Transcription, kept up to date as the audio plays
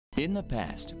In the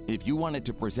past, if you wanted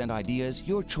to present ideas,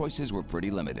 your choices were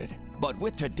pretty limited. But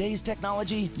with today's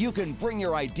technology, you can bring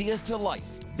your ideas to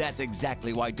life. That's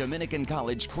exactly why Dominican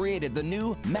College created the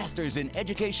new Masters in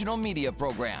Educational Media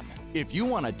program. If you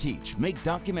want to teach, make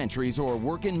documentaries, or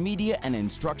work in media and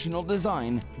instructional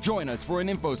design, join us for an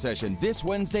info session this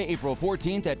Wednesday, April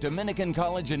 14th at Dominican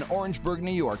College in Orangeburg, New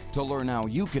York, to learn how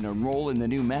you can enroll in the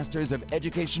new Masters of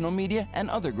Educational Media and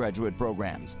other graduate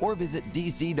programs, or visit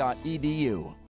dc.edu.